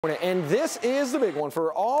And this is the big one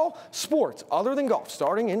for all sports other than golf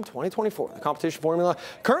starting in 2024. The competition formula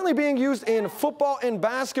currently being used in football and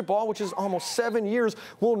basketball, which is almost 7 years,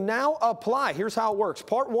 will now apply. Here's how it works.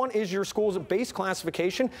 Part 1 is your school's base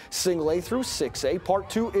classification, single A through 6A. Part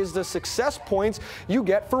 2 is the success points you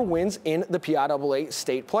get for wins in the PIAA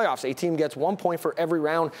state playoffs. A team gets 1 point for every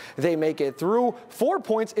round they make it through, 4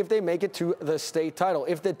 points if they make it to the state title.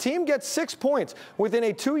 If the team gets 6 points within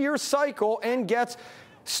a 2-year cycle and gets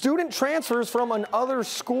student transfers from another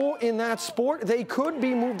school in that sport, they could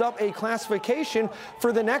be moved up a classification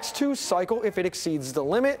for the next 2 cycles if it exceeds the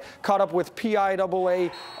limit. Caught up with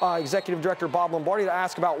PIAA Executive Director Bob Lombardi to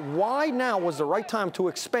ask about why now was the right time to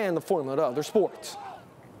expand the formula to other sports.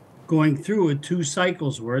 Going through it 2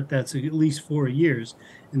 cycles worth, that's at least 4 years.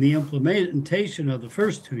 And the implementation of the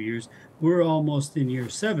first 2 years, we're almost in year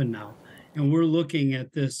 7 now. And we're looking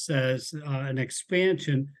at this as an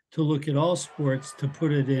expansion to look at all sports to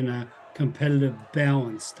put it in a competitive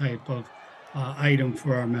balance type of item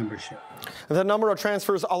for our membership. The number of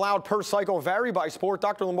transfers allowed per cycle vary by sport.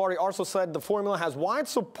 Dr. Lombardi also said the formula has wide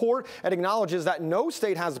support and acknowledges that no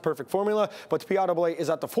state has the perfect formula, but PIAA is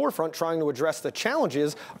at the forefront trying to address the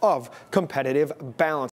challenges of competitive balance.